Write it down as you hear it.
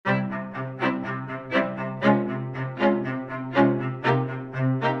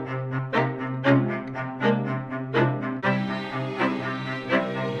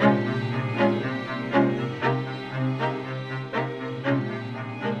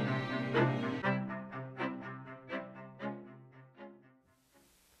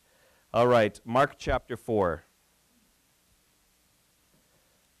All right, Mark chapter 4.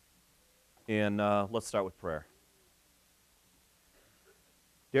 And let's start with prayer.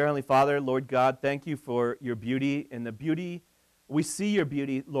 Dear Heavenly Father, Lord God, thank you for your beauty and the beauty. We see your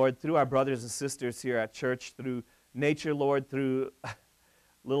beauty, Lord, through our brothers and sisters here at church, through nature, Lord, through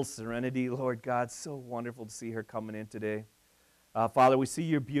little Serenity, Lord God. So wonderful to see her coming in today. Father, we see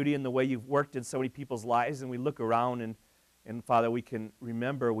your beauty in the way you've worked in so many people's lives, and we look around and Father, we can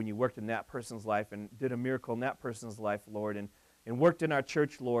remember when you worked in that person's life and did a miracle in that person's life, Lord, and worked in our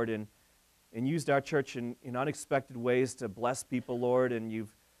church, Lord, and used our church in unexpected ways to bless people, Lord, and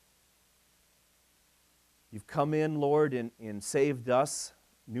you've come in, Lord, and saved us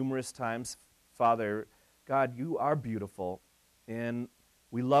numerous times. Father, God, you are beautiful, and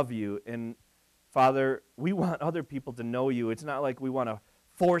we love you. And, Father, we want other people to know you. It's not like we want to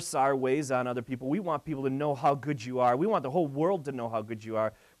force our ways on other people. We want people to know how good you are. We want the whole world to know how good you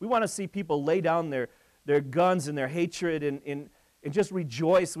are. We want to see people lay down their guns and their hatred and just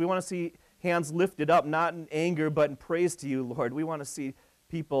rejoice. We want to see hands lifted up, not in anger, but in praise to you, Lord. We want to see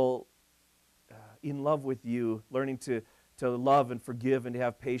people in love with you, learning to love and forgive and to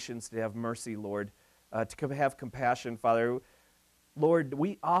have patience, to have mercy, Lord, to have compassion, Father. Lord,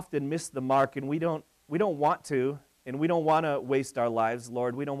 we often miss the mark, and we don't want to, and we don't want to waste our lives,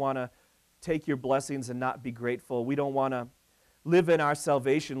 Lord. We don't want to take your blessings and not be grateful. We don't want to live in our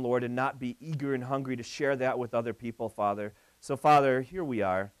salvation, Lord, and not be eager and hungry to share that with other people, Father. So, Father, here we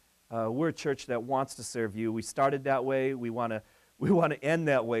are. We're a church that wants to serve you. We started that way. We want to end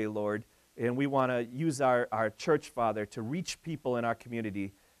that way, Lord. And we want to use our church, Father, to reach people in our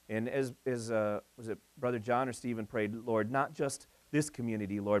community. And as was it Brother John or Stephen prayed, Lord, not just this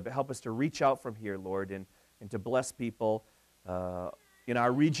community, Lord, but help us to reach out from here, Lord, and to bless people in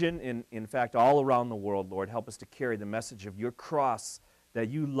our region and, in fact, all around the world, Lord. Help us to carry the message of your cross, that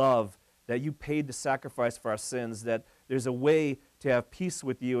you love, that you paid the sacrifice for our sins, that there's a way to have peace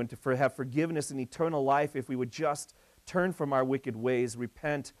with you and to have forgiveness and eternal life if we would just turn from our wicked ways,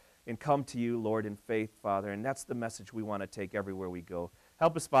 repent, and come to you, Lord, in faith, Father. And that's the message we want to take everywhere we go.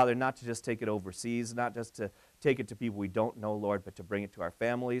 Help us, Father, not to just take it overseas, not just to take it to people we don't know, Lord, but to bring it to our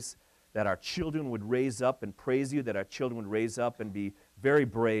families, that our children would raise up and praise you, that our children would raise up and be very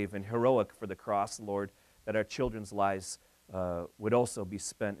brave and heroic for the cross, Lord, that our children's lives would also be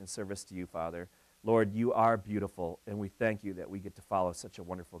spent in service to you, Father. Lord, you are beautiful, and we thank you that we get to follow such a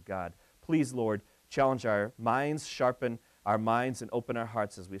wonderful God. Please, Lord, challenge our minds, sharpen our minds, and open our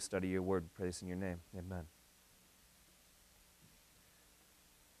hearts as we study your word. We pray this in your name. Amen.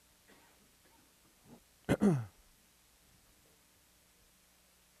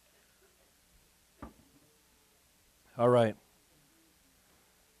 All right.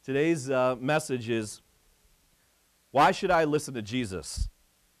 Today's message is, why should I listen to Jesus?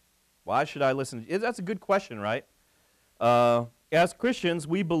 Why should I listen? That's a good question, right? As Christians,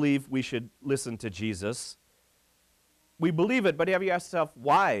 we believe we should listen to Jesus. We believe it, but have you asked yourself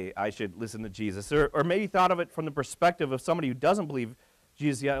why I should listen to Jesus? Or maybe thought of it from the perspective of somebody who doesn't believe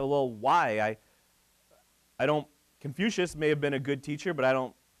Jesus yet. Well, why? I don't, Confucius may have been a good teacher, but I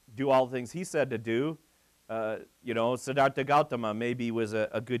don't do all the things he said to do. Siddhartha Gautama maybe was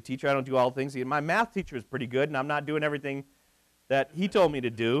a good teacher. I don't do all the things. My math teacher is pretty good, and I'm not doing everything that he told me to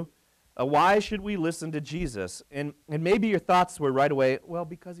do. Why should we listen to Jesus? And maybe your thoughts were right away, well,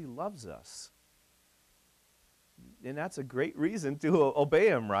 because he loves us. And that's a great reason to obey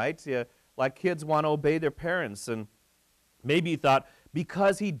him, right? Yeah, like kids want to obey their parents. And maybe you thought,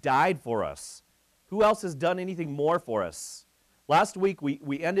 because he died for us. Who else has done anything more for us? Last week,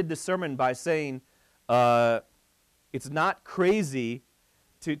 we ended the sermon by saying it's not crazy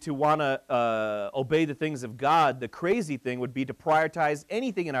to want to obey the things of God. The crazy thing would be to prioritize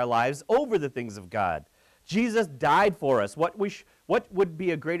anything in our lives over the things of God. Jesus died for us. What would be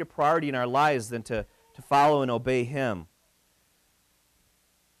a greater priority in our lives than to follow and obey him?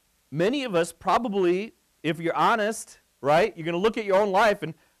 Many of us probably, if you're honest, right, you're going to look at your own life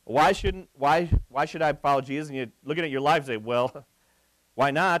and why should I follow Jesus? And you're looking at your life and say, well, why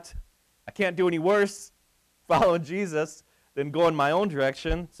not? I can't do any worse following Jesus than going my own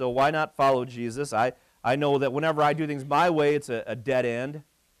direction, so why not follow Jesus? I know that whenever I do things my way, it's a dead end.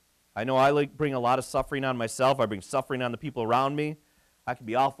 I know I bring a lot of suffering on myself. I bring suffering on the people around me. I can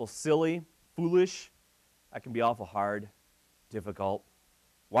be awful silly, foolish. I can be awful hard, difficult.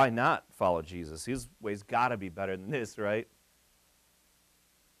 Why not follow Jesus? His way's got to be better than this, right?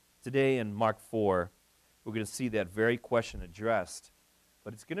 Today in Mark 4, we're going to see that very question addressed,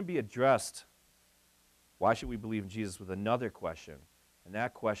 but it's going to be addressed, why should we believe in Jesus, with another question, and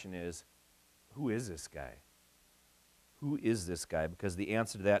that question is, who is this guy? Who is this guy? Because the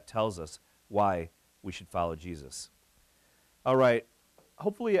answer to that tells us why we should follow Jesus. All right.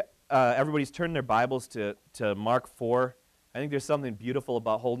 Hopefully everybody's turned their Bibles to Mark 4. I think there's something beautiful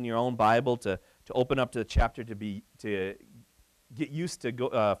about holding your own Bible to open up to the chapter to get used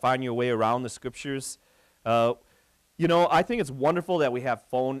to find your way around the Scriptures. I think it's wonderful that we have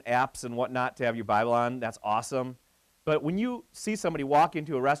phone apps and whatnot to have your Bible on. That's awesome. But when you see somebody walk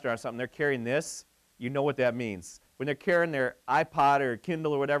into a restaurant or something, they're carrying this, you know what that means. When they're carrying their iPod or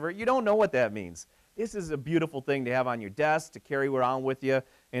Kindle or whatever, you don't know what that means. This is a beautiful thing to have on your desk, to carry around with you,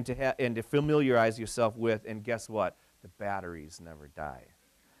 and to familiarize yourself with. And guess what? The batteries never die.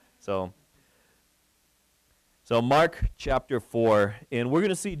 So Mark chapter 4, and we're going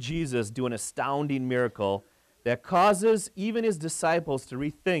to see Jesus do an astounding miracle that causes even his disciples to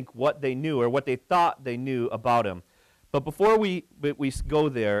rethink what they knew or what they thought they knew about him. But before we go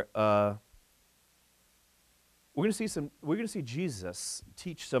there, we're going to see Jesus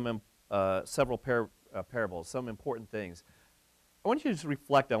teach several parables, some important things. I want you to just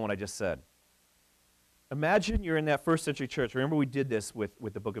reflect on what I just said. Imagine you're in that first century church. Remember we did this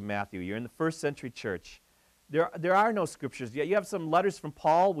with the book of Matthew. You're in the first century church. There are no scriptures yet. You have some letters from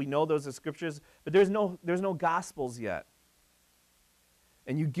Paul. We know those are scriptures, but there's no gospels yet.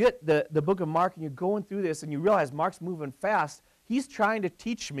 And you get the book of Mark, and you're going through this, and you realize Mark's moving fast. He's trying to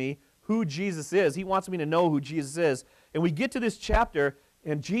teach me who Jesus is. He wants me to know who Jesus is. And we get to this chapter,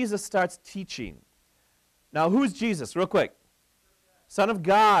 and Jesus starts teaching. Now, who's Jesus? Real quick. Son of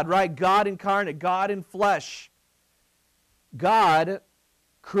God, right? God incarnate, God in flesh. God,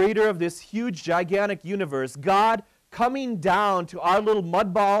 creator of this huge, gigantic universe. God coming down to our little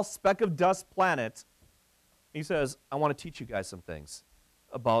mudball, speck of dust planet. He says, I want to teach you guys some things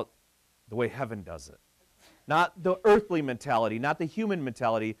about the way heaven does it. Not the earthly mentality, not the human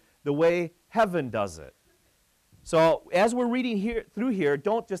mentality, the way heaven does it. So as we're reading through here,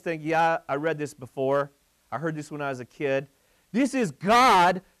 don't just think, yeah, I read this before. I heard this when I was a kid. This is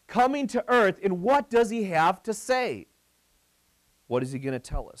God coming to earth, and what does he have to say? What is he going to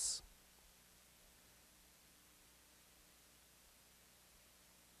tell us?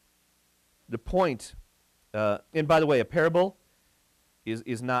 The point, and by the way, a parable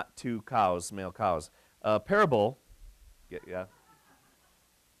is not two cows, male cows. A parable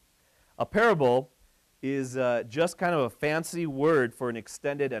is just kind of a fancy word for an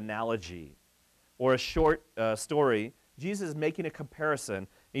extended analogy or a short story. Jesus is making a comparison. And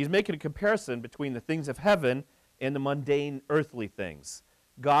he's making a comparison between the things of heaven and the mundane earthly things.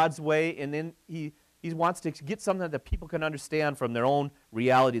 God's way, and then he wants to get something that people can understand from their own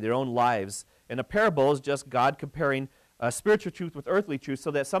reality, their own lives. And a parable is just God comparing spiritual truth with earthly truth so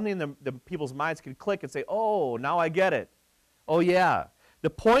that something in the people's minds can click and say, oh, now I get it. Oh, yeah.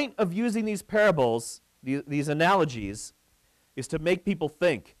 The point of using these parables, these analogies, is to make people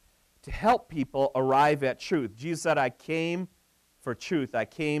think, to help people arrive at truth. Jesus said, I came for truth. I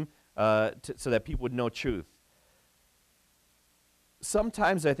came so that people would know truth.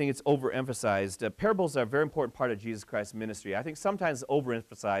 Sometimes I think it's overemphasized. Parables are a very important part of Jesus Christ's ministry. I think sometimes it's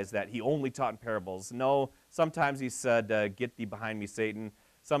overemphasized that he only taught in parables. No, sometimes he said, get thee behind me, Satan.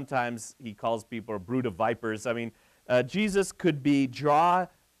 Sometimes he calls people a brood of vipers. I mean, Jesus could be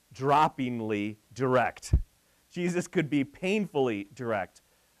jaw-droppingly direct. Jesus could be painfully direct.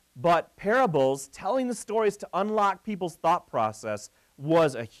 But parables, telling the stories to unlock people's thought process,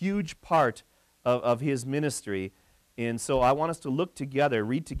 was a huge part of his ministry. And so I want us to look together,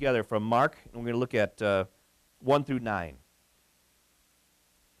 read together from Mark, and we're going to look at 1 through 9.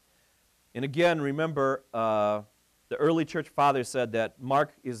 And again, remember, the early church fathers said that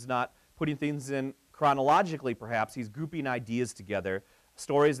Mark is not putting things in chronologically, perhaps. He's grouping ideas together,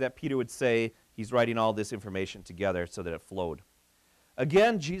 stories that Peter would say. He's writing all this information together so that it flowed.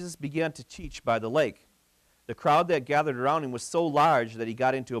 Again, Jesus began to teach by the lake. The crowd that gathered around him was so large that he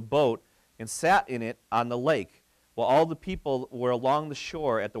got into a boat and sat in it on the lake, while all the people were along the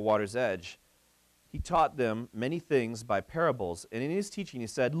shore at the water's edge. He taught them many things by parables, and in his teaching he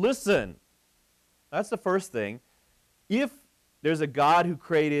said, listen. That's the first thing. If there's a God who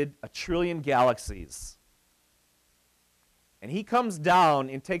created 1 trillion galaxies, and he comes down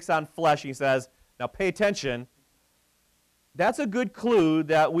and takes on flesh, and he says, now pay attention, that's a good clue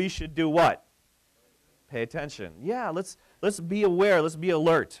that we should do what? Pay attention. Yeah, let's be aware, let's be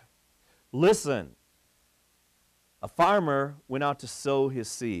alert. Listen. A farmer went out to sow his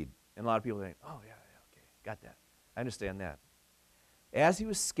seed. And a lot of people think, oh, yeah, okay, got that. I understand that. As he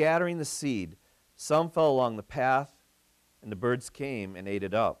was scattering the seed, some fell along the path, and the birds came and ate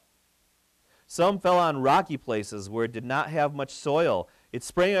it up. Some fell on rocky places where it did not have much soil. It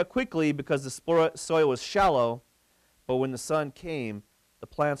sprang up quickly because the soil was shallow, But when the sun came, the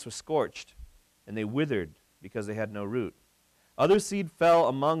plants were scorched, and they withered because they had no root. Other seed fell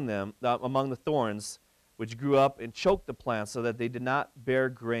among the thorns, which grew up and choked the plants so that they did not bear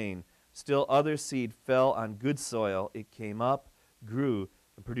grain. Still other seed fell on good soil. It came up, grew,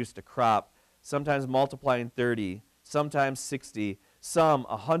 and produced a crop, sometimes multiplying 30, sometimes 60, some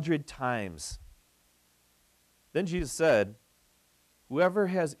 100 times. Then Jesus said, "Whoever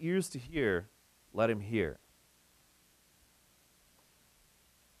has ears to hear, let him hear."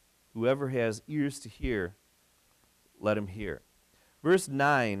 Whoever has ears to hear, let him hear. In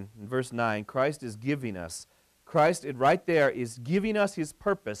verse 9, Christ is giving us. Christ, right there, is giving us his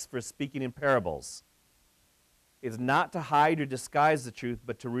purpose for speaking in parables. It's not to hide or disguise the truth,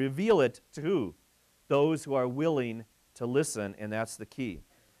 but to reveal it to who? Those who are willing to listen, and that's the key.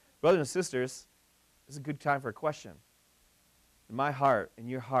 Brothers and sisters, this is a good time for a question. In my heart, in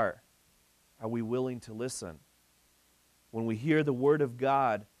your heart, are we willing to listen? When we hear the Word of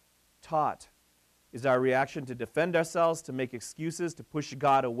God taught, is our reaction to defend ourselves, to make excuses, to push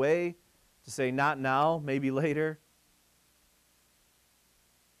God away, to say, not now, maybe later?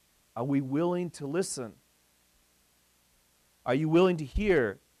 Are we willing to listen? Are you willing to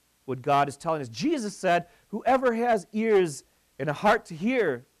hear what God is telling us? Jesus said, whoever has ears and a heart to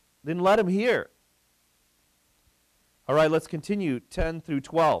hear, then let him hear. All right, let's continue 10 through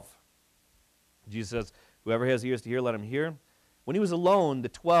 12. Jesus says, whoever has ears to hear, let him hear. When he was alone, the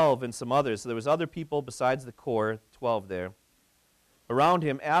 12 and some others, so there was other people besides the core, 12 there, around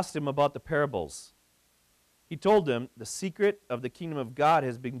him, asked him about the parables. He told them, the secret of the kingdom of God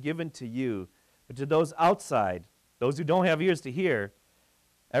has been given to you, but to those outside, those who don't have ears to hear,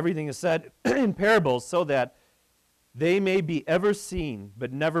 everything is said in parables so that they may be ever seeing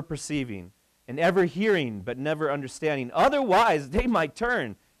but never perceiving, and ever hearing but never understanding. Otherwise, they might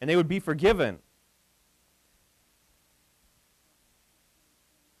turn and they would be forgiven.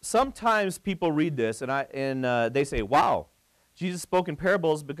 Sometimes people read this and they say, wow, Jesus spoke in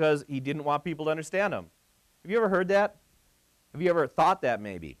parables because he didn't want people to understand them. Have you ever heard that? Have you ever thought that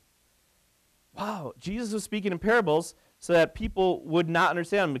maybe? Wow, Jesus was speaking in parables so that people would not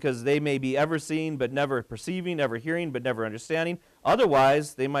understand them because they may be ever seeing but never perceiving, ever hearing but never understanding.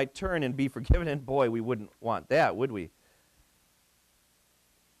 Otherwise, they might turn and be forgiven, and boy, we wouldn't want that, would we?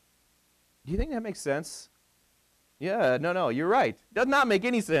 Do you think that makes sense? Yeah, no, you're right. Does not make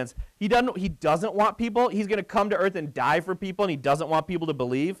any sense. He doesn't want people. He's going to come to earth and die for people, and he doesn't want people to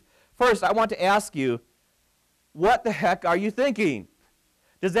believe. First, I want to ask you, what the heck are you thinking?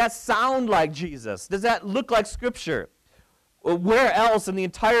 Does that sound like Jesus? Does that look like Scripture? Where else in the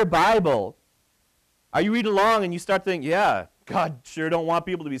entire Bible are you reading along and you start thinking, yeah, God sure don't want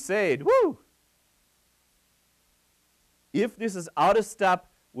people to be saved. Woo! If this is out of step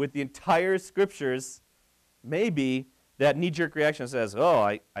with the entire Scriptures, maybe that knee-jerk reaction says, oh,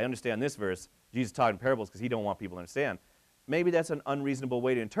 I understand this verse. Jesus taught in parables because he don't want people to understand. Maybe that's an unreasonable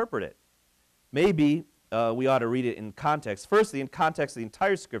way to interpret it. Maybe we ought to read it in context. Firstly, in context of the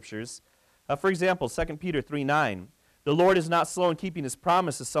entire Scriptures. For example, 2 Peter 3:9, the Lord is not slow in keeping his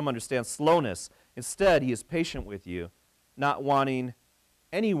promise, as some understand slowness. Instead, he is patient with you, not wanting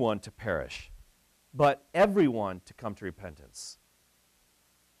anyone to perish, but everyone to come to repentance.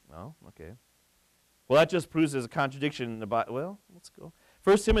 Well, okay. Well, that just proves there's a contradiction in the Bible. Well, let's go.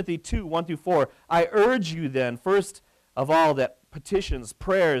 1 Timothy 2:1-4, I urge you then, first of all, that petitions,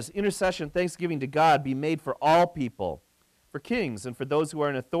 prayers, intercession, thanksgiving to God be made for all people, for kings and for those who are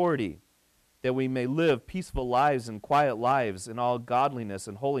in authority, that we may live peaceful lives and quiet lives in all godliness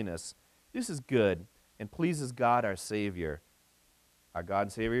and holiness. This is good and pleases God our Savior, our God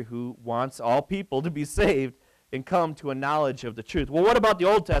and Savior who wants all people to be saved and come to a knowledge of the truth. Well, what about the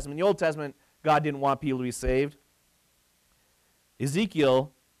Old Testament? In the Old Testament, God didn't want people to be saved.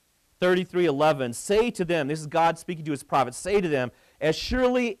 Ezekiel 33:11, say to them, this is God speaking to his prophets, say to them, as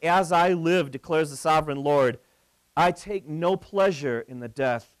surely as I live, declares the sovereign Lord, I take no pleasure in the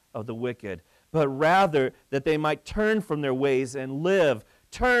death of the wicked, but rather that they might turn from their ways and live.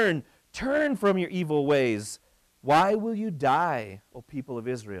 Turn from your evil ways. Why will you die, O people of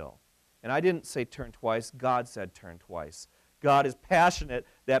Israel? And I didn't say turn twice. God said turn twice. God is passionate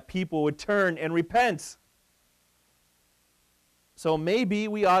that people would turn and repent. So maybe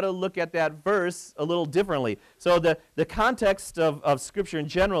we ought to look at that verse a little differently. So the context of Scripture in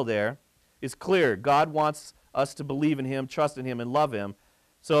general there is clear. God wants us to believe in him, trust in him, and love him.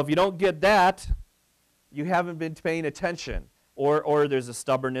 So if you don't get that, you haven't been paying attention. Or there's a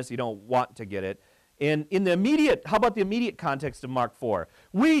stubbornness, you don't want to get it. And how about the immediate context of Mark 4?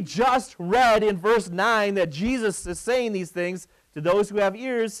 We just read in verse 9 that Jesus is saying these things To those who have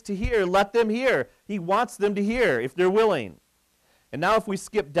ears to hear, let them hear. He wants them to hear if they're willing. And now if we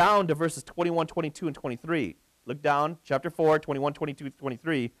skip down to verses 21, 22, and 23. Look down, chapter 4, 21, 22,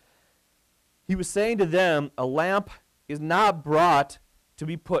 23. He was saying to them, a lamp is not brought to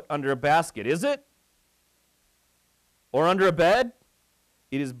be put under a basket, is it? Or under a bed?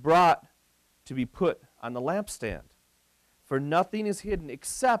 It is brought to be put on the lampstand. For nothing is hidden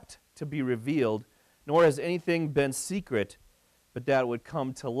except to be revealed, nor has anything been secret, but that would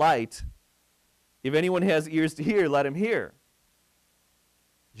come to light. If anyone has ears to hear, let him hear.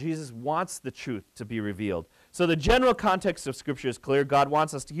 Jesus wants the truth to be revealed. So the general context of Scripture is clear. God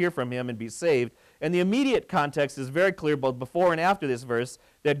wants us to hear from him and be saved. And the immediate context is very clear, both before and after this verse,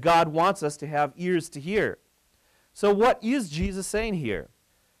 that God wants us to have ears to hear. So what is Jesus saying here?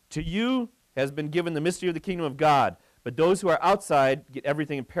 To you has been given the mystery of the kingdom of God, but those who are outside get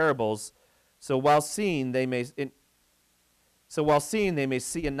everything in parables, so while seeing they may see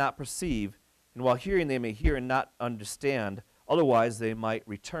and not perceive, and while hearing they may hear and not understand. Otherwise, they might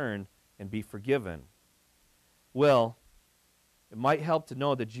return and be forgiven. Well, it might help to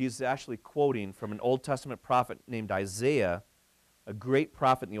know that Jesus is actually quoting from an Old Testament prophet named Isaiah, a great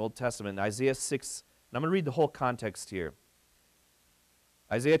prophet in the Old Testament. Isaiah 6, and I'm going to read the whole context here.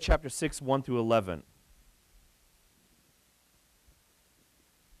 Isaiah chapter 6, 1 through 11.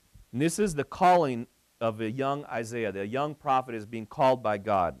 And this is the calling of a young Isaiah. The young prophet is being called by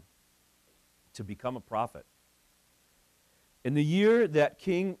God to become a prophet. In the year that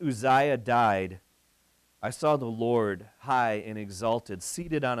King Uzziah died, I saw the Lord high and exalted,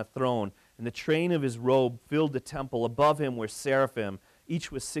 seated on a throne, and the train of his robe filled the temple. Above him were seraphim,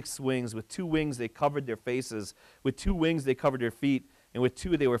 each with 6 wings. With 2 wings they covered their faces, with 2 wings they covered their feet, and with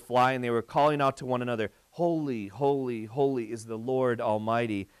 2 they were flying. They were calling out to one another, Holy, holy, holy is the Lord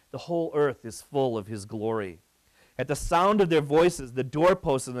Almighty. The whole earth is full of his glory. At the sound of their voices, the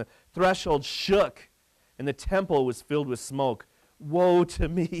doorposts and the threshold shook, and the temple was filled with smoke. Woe to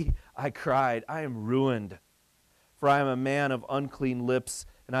me, I cried, I am ruined, for I am a man of unclean lips,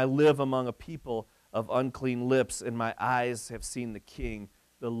 and I live among a people of unclean lips, and my eyes have seen the King,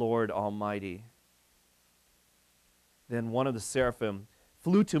 the Lord Almighty. Then one of the seraphim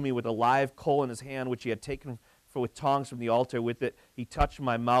flew to me with a live coal in his hand, which he had taken with tongs from the altar. With it he touched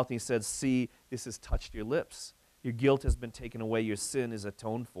my mouth, and he said, See, this has touched your lips. Your guilt has been taken away, your sin is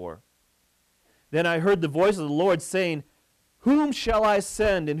atoned for. Then I heard the voice of the Lord saying, Whom shall I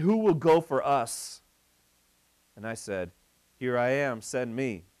send, and who will go for us? And I said, Here I am, send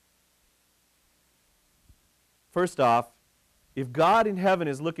me. First off, if God in heaven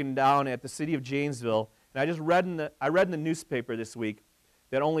is looking down at the city of Janesville, and I read in the newspaper this week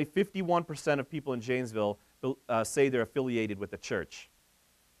that only 51% of people in Janesville say they're affiliated with the church.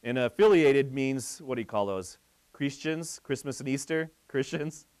 And affiliated means, what do you call those? Christians, Christmas and Easter,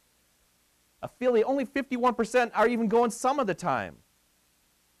 Christians. Affiliate, only 51% are even going some of the time.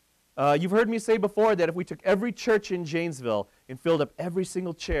 You've heard me say before that if we took every church in Janesville and filled up every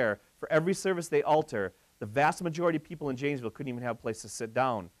single chair for every service they alter, the vast majority of people in Janesville couldn't even have a place to sit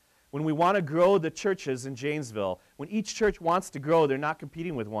down. When we want to grow the churches in Janesville, when each church wants to grow, they're not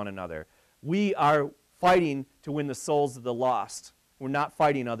competing with one another. We are fighting to win the souls of the lost. We're not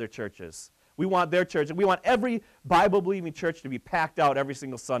fighting other churches. We want their church, and we want every Bible-believing church to be packed out every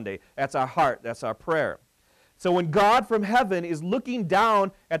single Sunday. That's our heart. That's our prayer. So when God from heaven is looking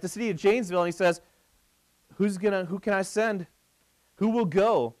down at the city of Janesville and he says, who can I send? Who will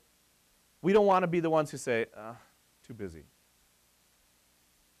go? We don't want to be the ones who say, too busy.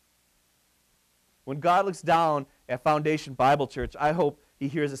 When God looks down at Foundation Bible Church, I hope he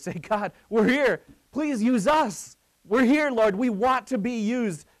hears us say, God, we're here. Please use us. We're here, Lord. We want to be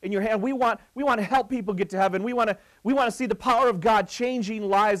used in your hand. We want to help people get to heaven. We want to see the power of God changing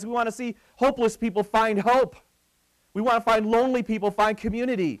lives. We want to see hopeless people find hope. We want to find lonely people find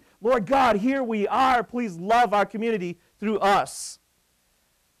community. Lord God, here we are. Please love our community through us.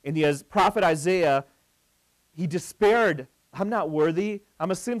 In the prophet Isaiah, he despaired. I'm not worthy.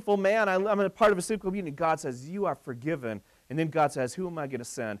 I'm a sinful man. I'm a part of a sinful community. God says, you are forgiven. And then God says, who am I going to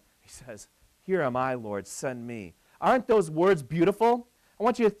send? He says, here am I, Lord. Send me. Aren't those words beautiful? I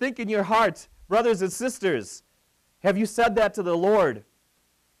want you to think in your heart, brothers and sisters, have you said that to the Lord?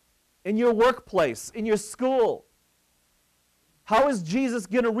 In your workplace, in your school? How is Jesus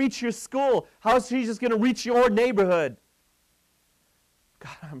going to reach your school? How is Jesus going to reach your neighborhood?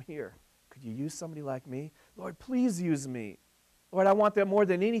 God, I'm here. Could you use somebody like me? Lord, please use me. Lord, I want that more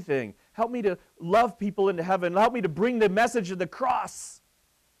than anything. Help me to love people into heaven. Help me to bring the message of the cross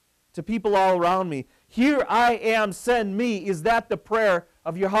to people all around me. Here I am, send me. Is that the prayer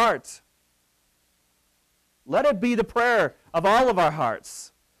of your heart? Let it be the prayer of all of our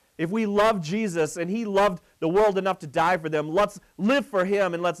hearts. If we love Jesus and he loved the world enough to die for them, let's live for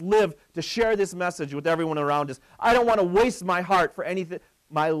him and let's live to share this message with everyone around us. I don't want to waste my heart for anything,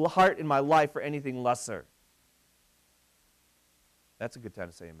 my heart and my life for anything lesser. That's a good time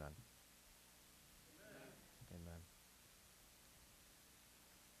to say amen. Amen.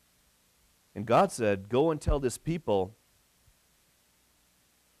 And God said, go and tell this people,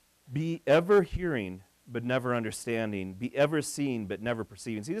 be ever hearing but never understanding, be ever seeing but never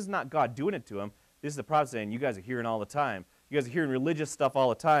perceiving. See, this is not God doing it to them. This is the prophet saying, you guys are hearing all the time. You guys are hearing religious stuff all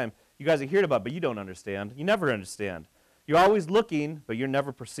the time. You guys are hearing about it, but you don't understand. You never understand. You're always looking, but you're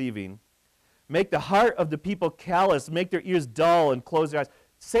never perceiving. Make the heart of the people callous, make their ears dull and close their eyes.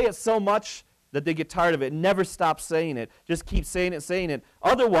 Say it so much that they get tired of it. Never stop saying it. Just keep saying it.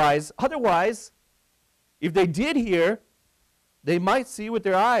 Otherwise, if they did hear, they might see with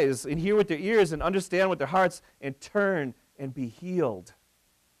their eyes and hear with their ears and understand with their hearts and turn and be healed.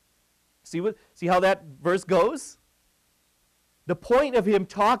 See how that verse goes? The point of him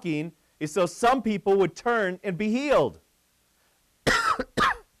talking is so some people would turn and be healed.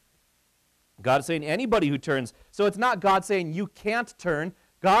 God is saying anybody who turns. So it's not God saying you can't turn.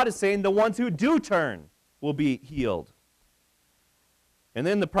 God is saying the ones who do turn will be healed. And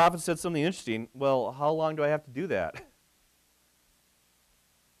then the prophet said something interesting. Well, how long do I have to do that?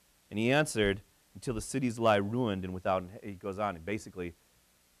 And he answered, until the cities lie ruined and without, he goes on, and basically,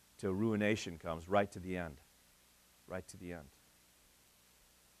 till ruination comes, right to the end. Right to the end.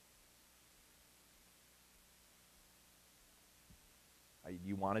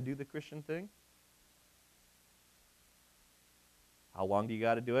 You want to do the Christian thing? How long do you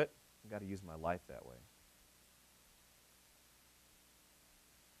got to do it? I've got to use my life that way.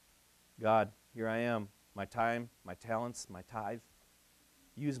 God, here I am, my time, my talents, my tithe.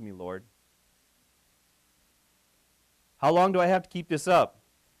 Use me, Lord. How long do I have to keep this up?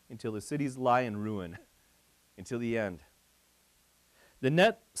 Until the cities lie in ruin, until the end. The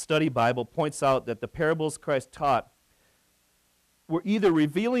Net Study Bible points out that the parables Christ taught were either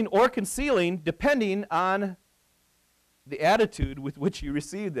revealing or concealing, depending on the attitude with which you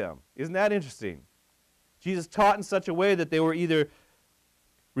received them. Isn't that interesting? Jesus taught in such a way that they were either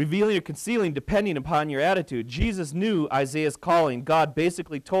revealing or concealing, depending upon your attitude. Jesus knew Isaiah's calling. God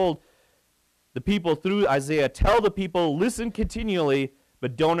basically told the people through Isaiah, tell the people, listen continually,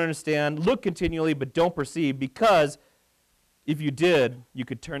 but don't understand. Look continually, but don't perceive, because if you did, you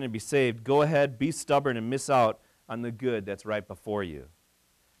could turn and be saved. Go ahead, be stubborn, and miss out on the good that's right before you.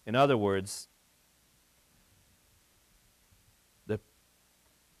 In other words, the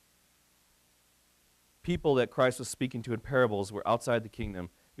people that Christ was speaking to in parables were outside the kingdom.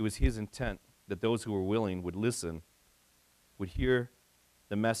 It was his intent that those who were willing would listen, would hear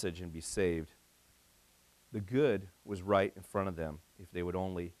the message and be saved. The good was right in front of them if they would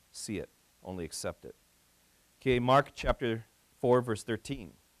only see it, only accept it. Okay, Mark chapter 4, verse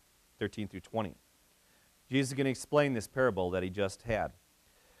 13 through 20. Jesus is going to explain this parable that he just had.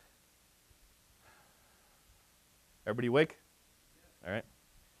 Everybody awake? All right.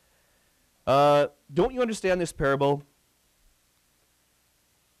 Don't you understand this parable?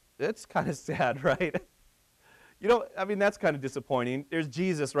 It's kind of sad, right? That's kind of disappointing. There's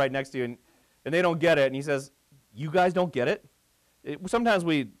Jesus right next to you, and they don't get it. And he says, you guys don't get it? Sometimes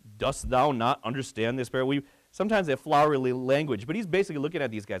dost thou not understand this parable? Sometimes they have flowery language, but he's basically looking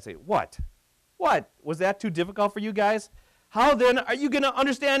at these guys and saying, what? What? Was that too difficult for you guys? How then are you going to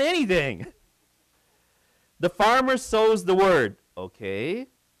understand anything? The farmer sows the word. Okay.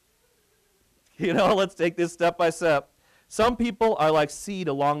 Let's take this step by step. Some people are like seed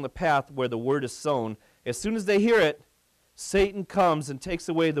along the path where the word is sown. As soon as they hear it, Satan comes and takes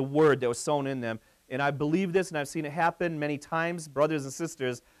away the word that was sown in them. And I believe this, and I've seen it happen many times. Brothers and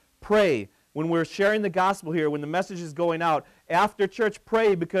sisters, pray. When we're sharing the gospel here, when the message is going out, after church,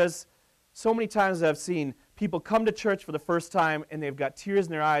 pray, because so many times I've seen people come to church for the first time and they've got tears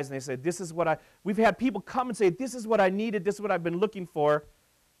in their eyes and they say, we've had people come and say, this is what I needed, this is what I've been looking for.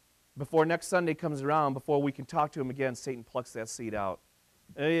 Before next Sunday comes around, before we can talk to them again, Satan plucks that seed out.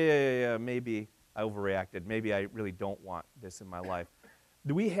 Yeah, maybe I overreacted. Maybe I really don't want this in my life.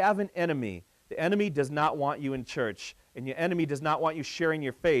 Do we have an enemy? The enemy does not want you in church, and your enemy does not want you sharing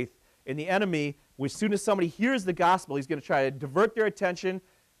your faith. And the enemy, as soon as somebody hears the gospel, he's going to try to divert their attention,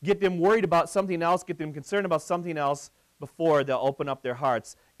 get them worried about something else, get them concerned about something else before they'll open up their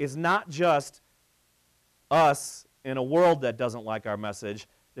hearts. It's not just us in a world that doesn't like our message.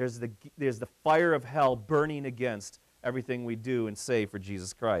 There's the fire of hell burning against everything we do and say for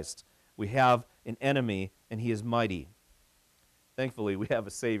Jesus Christ. We have an enemy, and he is mighty. Thankfully, we have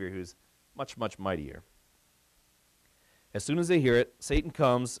a Savior who's much, much mightier. As soon as they hear it, Satan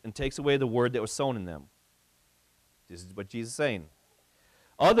comes and takes away the word that was sown in them. This is what Jesus is saying.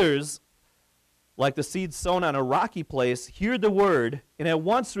 Others, like the seed sown on a rocky place, hear the word and at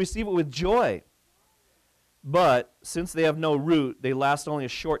once receive it with joy. But since they have no root, they last only a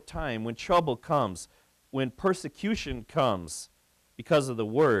short time. When trouble comes, when persecution comes because of the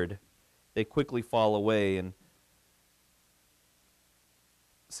word, they quickly fall away. And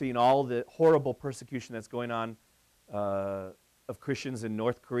seeing all the horrible persecution that's going on of Christians in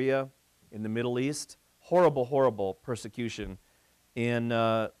North Korea, in the Middle East, horrible, horrible persecution. And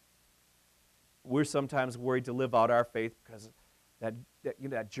we're sometimes worried to live out our faith because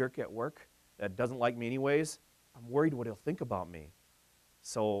that jerk at work that doesn't like me anyways, I'm worried what he'll think about me.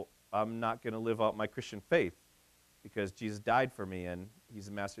 So I'm not going to live out my Christian faith because Jesus died for me and he's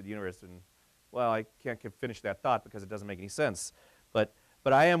the master of the universe. And, well, I can't finish that thought because it doesn't make any sense. But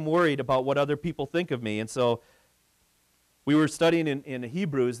I am worried about what other people think of me. And so we were studying in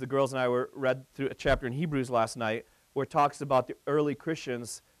Hebrews. The girls and I read through a chapter in Hebrews last night where it talks about the early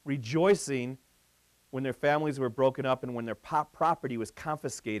Christians rejoicing when their families were broken up and when their property was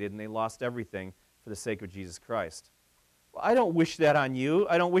confiscated and they lost everything for the sake of Jesus Christ. Well, I don't wish that on you.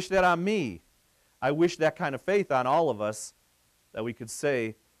 I don't wish that on me. I wish that kind of faith on all of us, that we could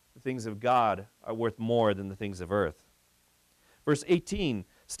say the things of God are worth more than the things of earth. Verse 18,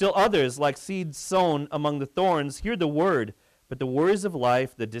 still others, like seeds sown among the thorns, hear the word, but the worries of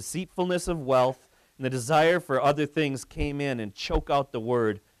life, the deceitfulness of wealth, and the desire for other things came in and choke out the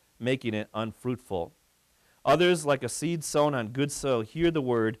word, making it unfruitful. Others, like a seed sown on good soil, hear the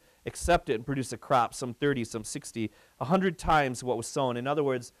word, accept it, and produce a crop, some 30, some 60, 100 times what was sown. In other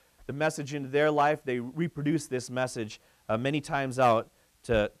words, the message into their life, they reproduce this message many times out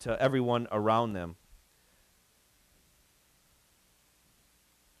to everyone around them.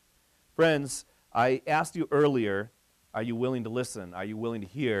 Friends, I asked you earlier, are you willing to listen? Are you willing to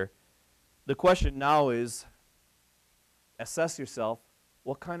hear? The question now is, assess yourself.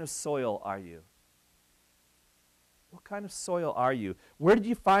 What kind of soil are you? What kind of soil are you? Where did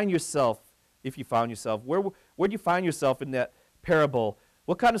you find yourself, if you found yourself? Where did you find yourself in that parable?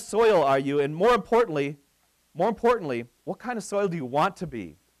 What kind of soil are you? And more importantly, what kind of soil do you want to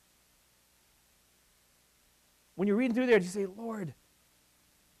be? When you're reading through there, do you say, Lord,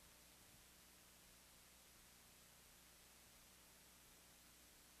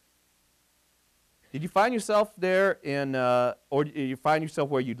 did you find yourself there or did you find yourself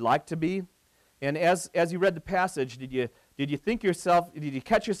where you'd like to be? And as you read the passage, did you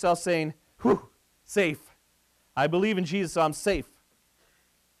catch yourself saying, whew, safe. I believe in Jesus, so I'm safe.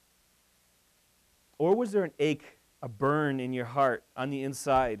 Or was there an ache, a burn in your heart on the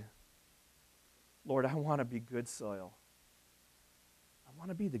inside? Lord, I want to be good soil. I want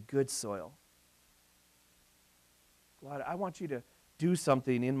to be the good soil. Lord, I want you to do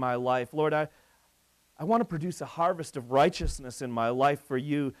something in my life. Lord, I want to produce a harvest of righteousness in my life for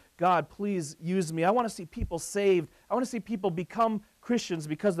you. God, please use me. I want to see people saved. I want to see people become Christians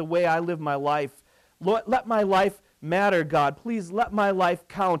because of the way I live my life. Lord, let my life matter, God. Please let my life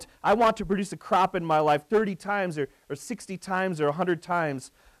count. I want to produce a crop in my life 30 times or 60 times or 100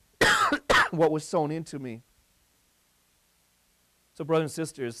 times what was sown into me. So, brothers and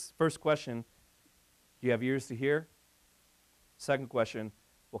sisters, first question, do you have ears to hear? Second question,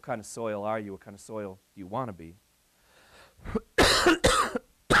 what kind of soil are you? What kind of soil do you want to be?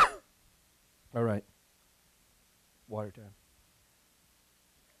 All right. Water time.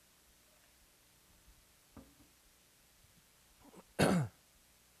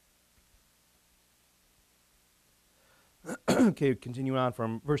 Okay, continuing on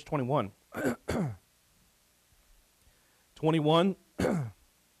from verse 21. 21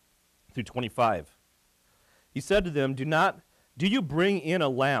 through 25. He said to them, Do you bring in a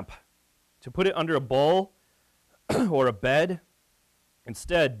lamp to put it under a bowl or a bed?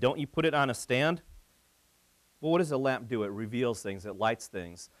 Instead, don't you put it on a stand? Well, what does a lamp do? It reveals things. It lights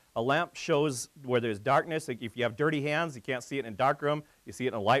things. A lamp shows where there's darkness. Like if you have dirty hands, you can't see it in a dark room. You see it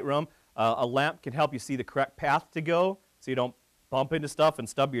in a light room. A lamp can help you see the correct path to go so you don't bump into stuff and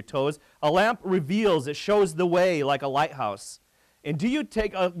stub your toes. A lamp reveals. It shows the way like a lighthouse. And do you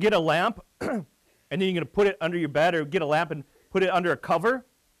get a lamp and then you're going to put it under your bed or get a lamp and put it under a cover?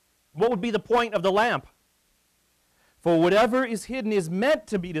 What would be the point of the lamp? For whatever is hidden is meant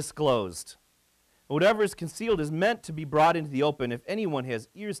to be disclosed. Whatever is concealed is meant to be brought into the open. If anyone has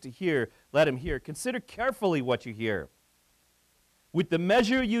ears to hear, let him hear. Consider carefully what you hear. With the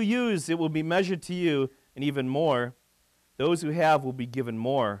measure you use, it will be measured to you, and even more. Those who have will be given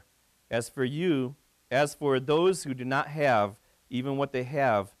more. As for those who do not have, even what they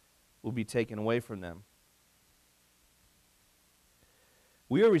have will be taken away from them.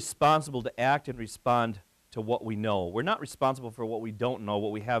 We are responsible to act and respond to what we know. We're not responsible for what we don't know,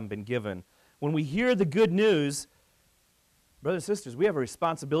 what we haven't been given. When we hear the good news, brothers and sisters, we have a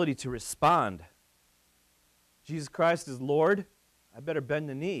responsibility to respond. Jesus Christ is Lord. I better bend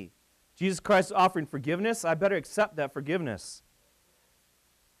the knee. Jesus Christ is offering forgiveness. I better accept that forgiveness.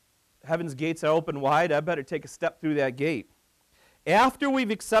 Heaven's gates are open wide. I better take a step through that gate. After we've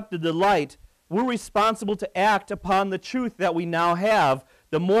accepted the light, we're responsible to act upon the truth that we now have.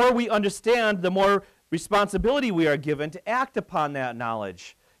 The more we understand, the more responsibility we are given to act upon that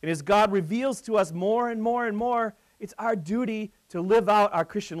knowledge. And as God reveals to us more and more and more, it's our duty to live out our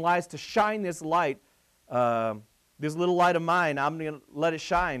Christian lives, to shine this light. This little light of mine, I'm going to let it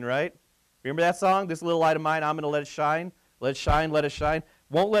shine, right? Remember that song? This little light of mine, I'm going to let it shine. Let it shine, let it shine.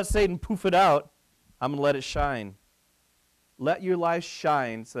 Won't let Satan poof it out. I'm going to let it shine. Let your life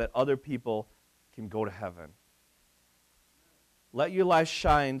shine so that other people can go to heaven. Let your life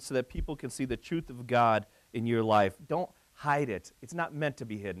shine so that people can see the truth of God in your life. Don't hide it. It's not meant to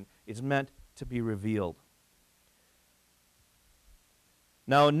be hidden. It's meant to be revealed.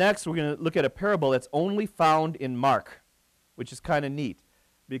 Now, next, we're going to look at a parable that's only found in Mark, which is kind of neat,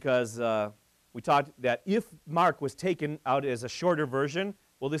 because we talked that if Mark was taken out as a shorter version,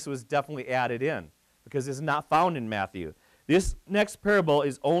 well, this was definitely added in, because it's not found in Matthew. This next parable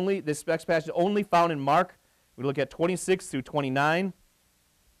is only, this next passage is only found in Mark. We look at 26 through 29.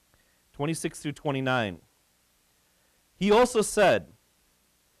 26 through 29. He also said,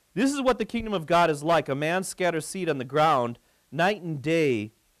 "This is what the kingdom of God is like. A man scatters seed on the ground night and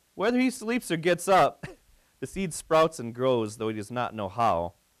day. Whether he sleeps or gets up, the seed sprouts and grows, though he does not know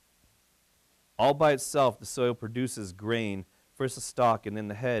how. All by itself the soil produces grain, first the stalk and then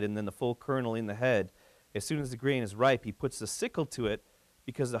the head, and then the full kernel in the head. As soon as the grain is ripe, he puts the sickle to it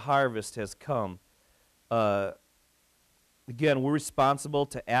because the harvest has come." Again, we're responsible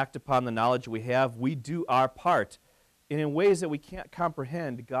to act upon the knowledge we have. We do our part. And in ways that we can't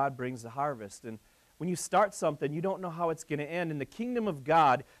comprehend, God brings the harvest. And when you start something, you don't know how it's going to end. In the kingdom of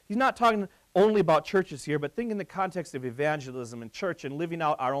God, he's not talking only about churches here, but think in the context of evangelism and church and living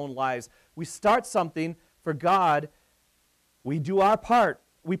out our own lives. We start something for God. We do our part.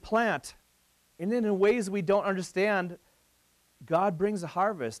 We plant. And then in ways we don't understand, God brings a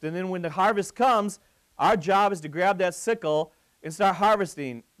harvest. And then when the harvest comes, our job is to grab that sickle and start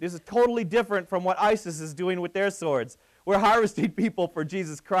harvesting. This is totally different from what ISIS is doing with their swords. We're harvesting people for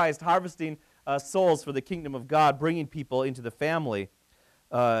Jesus Christ, harvesting souls for the kingdom of God, bringing people into the family.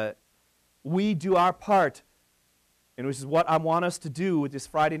 We do our part, and this is what I want us to do with this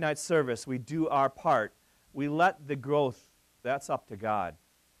Friday night service. We do our part. We let the growth, that's up to God.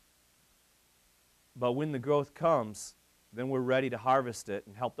 But when the growth comes, then we're ready to harvest it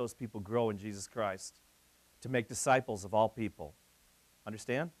and help those people grow in Jesus Christ, to make disciples of all people.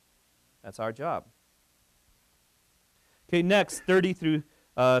 Understand? That's our job. Okay, next, 30 through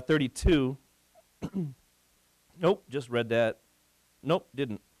 32. Nope, just read that. Nope,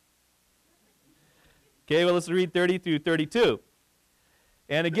 didn't. Okay, well, let's read 30 through 32.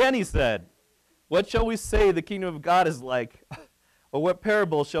 And again he said, "What shall we say the kingdom of God is like? Or what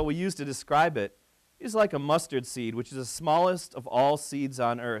parable shall we use to describe it? It is like a mustard seed, which is the smallest of all seeds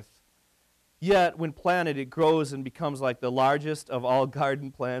on earth. Yet, when planted, it grows and becomes like the largest of all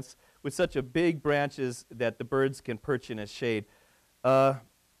garden plants, with such a big branches that the birds can perch in its shade."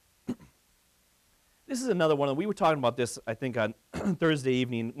 This is another one. We were talking about this, I think, on Thursday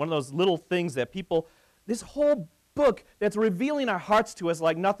evening. One of those little things that people, this whole book that's revealing our hearts to us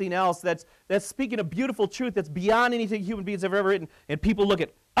like nothing else, that's speaking a beautiful truth that's beyond anything human beings have ever written. And people look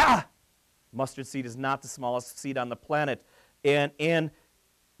at, mustard seed is not the smallest seed on the planet. And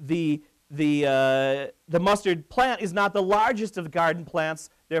the mustard plant is not the largest of the garden plants.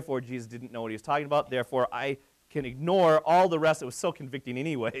 Therefore, Jesus didn't know what he was talking about. Therefore, I can ignore all the rest. It was so convicting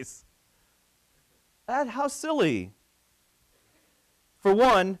anyways. How silly. For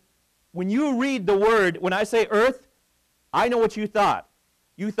one, when you read the word, when I say earth, I know what you thought.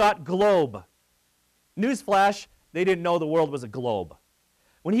 You thought globe. Newsflash, they didn't know the world was a globe.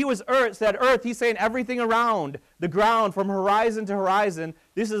 When he said earth, he's saying everything around the ground from horizon to horizon.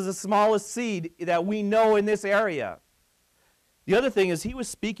 This is the smallest seed that we know in this area. The other thing is he was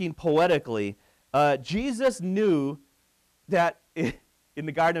speaking poetically. Jesus knew that in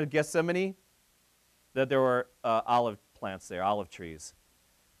the Garden of Gethsemane that there were olive plants there, olive trees.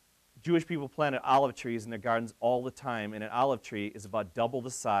 Jewish people planted olive trees in their gardens all the time, and an olive tree is about double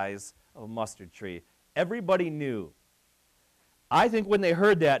the size of a mustard tree. Everybody knew. I think when they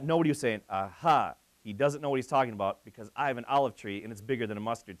heard that, nobody was saying, aha, he doesn't know what he's talking about because I have an olive tree and it's bigger than a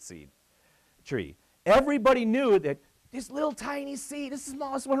mustard seed tree. Everybody knew that this little tiny seed, this is the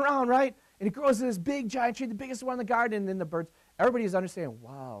smallest one around, right? And it grows into this big giant tree, the biggest one in the garden, and then the birds. Everybody is understanding,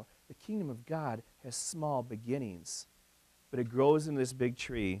 wow, the kingdom of God has small beginnings, but it grows into this big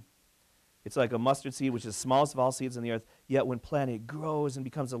tree. It's like a mustard seed, which is the smallest of all seeds on the earth, yet when planted, it grows and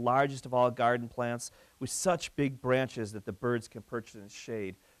becomes the largest of all garden plants with such big branches that the birds can perch in its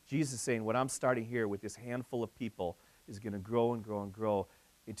shade. Jesus is saying, what I'm starting here with this handful of people is going to grow and grow and grow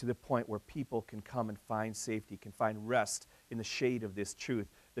into the point where people can come and find safety, can find rest in the shade of this truth.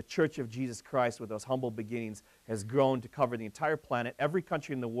 The Church of Jesus Christ, with those humble beginnings, has grown to cover the entire planet. Every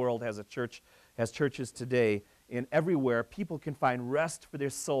country in the world has a church, has churches today, and everywhere people can find rest for their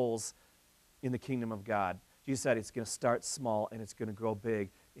souls in the kingdom of God. Jesus said it's going to start small and it's going to grow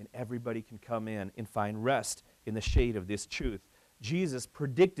big, and everybody can come in and find rest in the shade of this truth. Jesus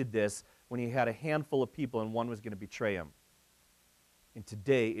predicted this when he had a handful of people and one was going to betray him. And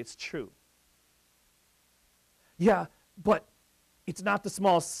today it's true. Yeah, but it's not the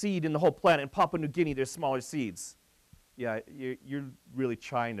smallest seed in the whole planet. In Papua New Guinea, there's smaller seeds. Yeah, you're really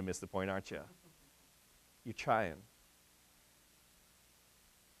trying to miss the point, aren't you? You're trying.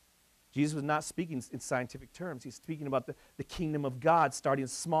 Jesus was not speaking in scientific terms. He's speaking about the kingdom of God starting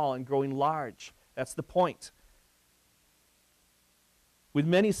small and growing large. That's the point. With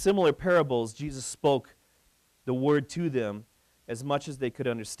many similar parables, Jesus spoke the word to them as much as they could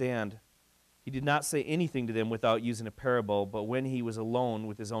understand. He did not say anything to them without using a parable, but when he was alone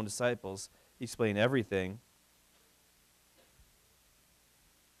with his own disciples, he explained everything.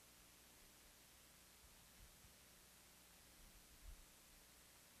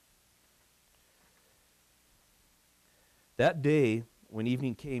 That day, when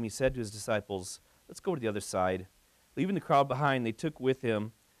evening came, he said to his disciples, "Let's go to the other side." Leaving the crowd behind, they took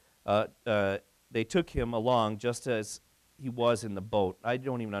him along just as he was in the boat. I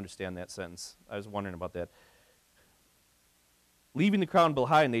don't even understand that sentence. I was wondering about that. Leaving the crowd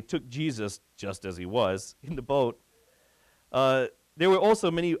behind, they took Jesus just as he was in the boat. There were also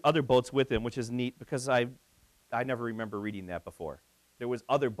many other boats with him, which is neat because I never remember reading that before. There was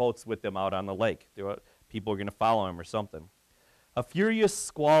other boats with them out on the lake. People were going to follow him or something. A furious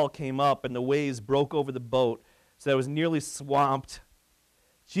squall came up, and the waves broke over the boat so that it was nearly swamped.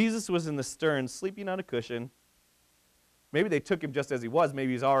 Jesus was in the stern, sleeping on a cushion. Maybe they took him just as he was.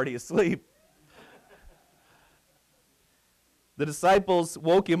 Maybe he's already asleep. The disciples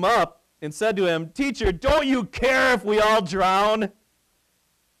woke him up and said to him, "Teacher, don't you care if we all drown?"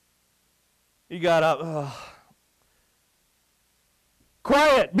 He got up. "Ugh.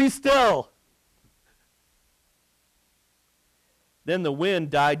 Quiet, be still." Then the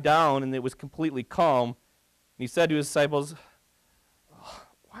wind died down and it was completely calm. And he said to his disciples,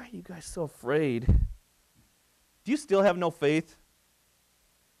 "Why are you guys so afraid? Do you still have no faith?"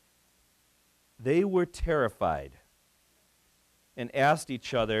 They were terrified and asked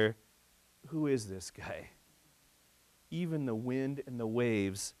each other, "Who is this guy? Even the wind and the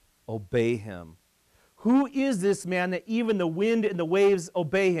waves obey him." Who is this man that even the wind and the waves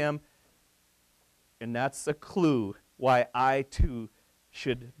obey him? And that's a clue why I too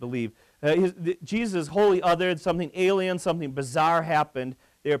should believe. Jesus is wholly other, something alien, something bizarre happened.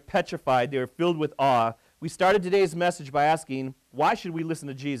 They are petrified, they are filled with awe. We started today's message by asking, why should we listen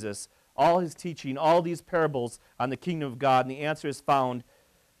to Jesus? All his teaching, all these parables on the kingdom of God, and the answer is found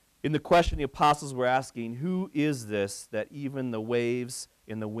in the question the apostles were asking, who is this that even the waves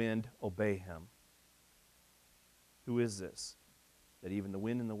and the wind obey him? Who is this that even the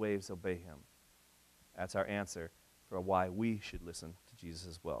wind and the waves obey him? That's our answer for why we should listen to Jesus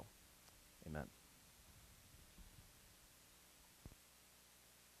as well. Amen.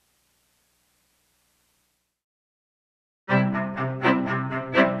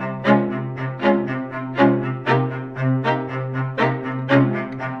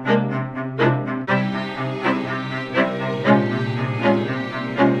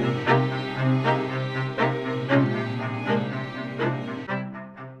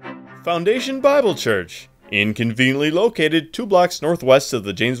 Foundation Bible Church, inconveniently located 2 blocks northwest of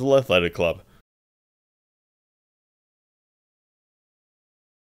the Janesville Athletic Club.